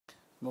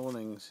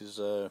Morning, this is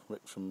Rick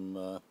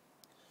from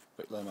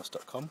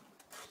ricklomas.com.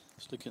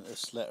 Just looking at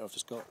this letter I've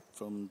just got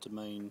from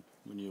Domain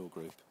Renewal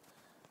Group.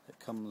 It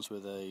comes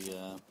with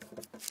a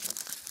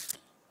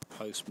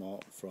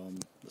postmark from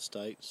the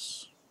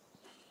States,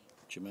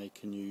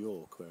 Jamaica, New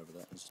York, wherever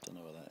that is. Don't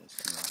know where that is.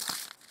 Anyway,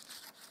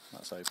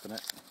 let's open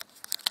it.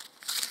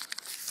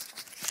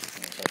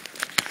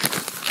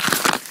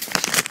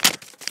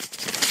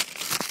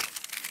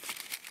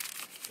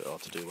 A bit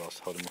hard to do whilst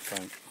holding my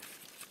phone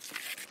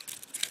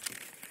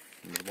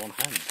with one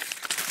hand.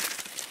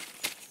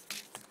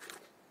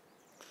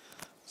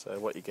 So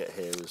what you get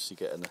here is you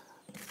get an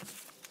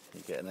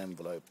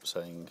envelope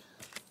saying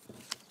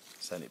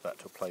send it back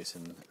to a place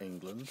in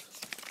England,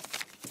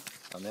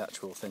 and the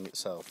actual thing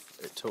itself,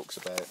 it talks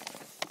about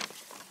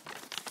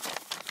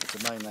the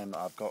domain name that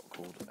I've got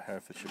called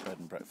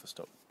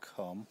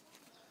HerefordshireBedandBreakfast.com,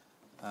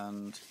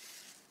 and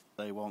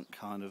they want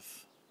trying to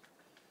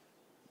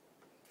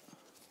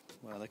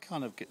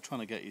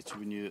get you to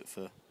renew it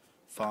for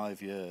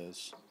 5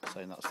 years,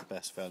 saying that's the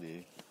best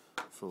value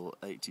for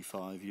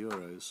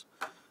 €85.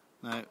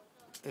 Now,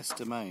 this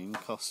domain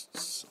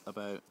costs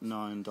about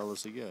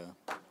 $9 a year.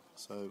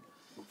 So,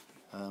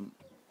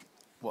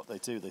 what they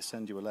do, they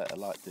send you a letter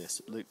like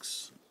this. It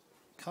looks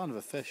kind of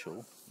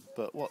official,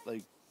 but what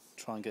they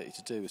try and get you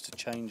to do is to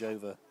change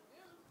over.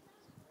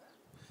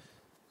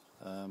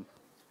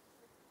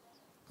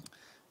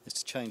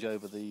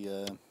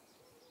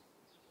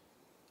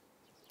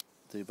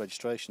 The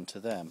registration to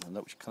them, and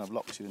that which kind of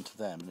locks you into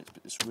them, and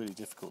it's really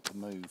difficult to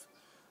move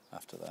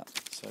after that.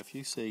 So if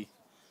you see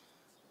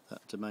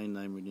that domain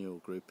name renewal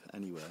group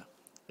anywhere,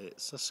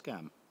 it's a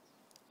scam,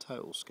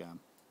 total scam,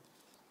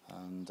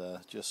 and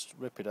just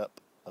rip it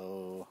up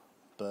or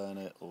burn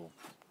it or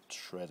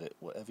shred it,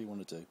 whatever you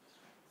want to do.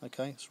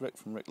 Okay, it's Rick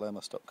from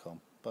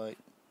ricklomas.com. Bye.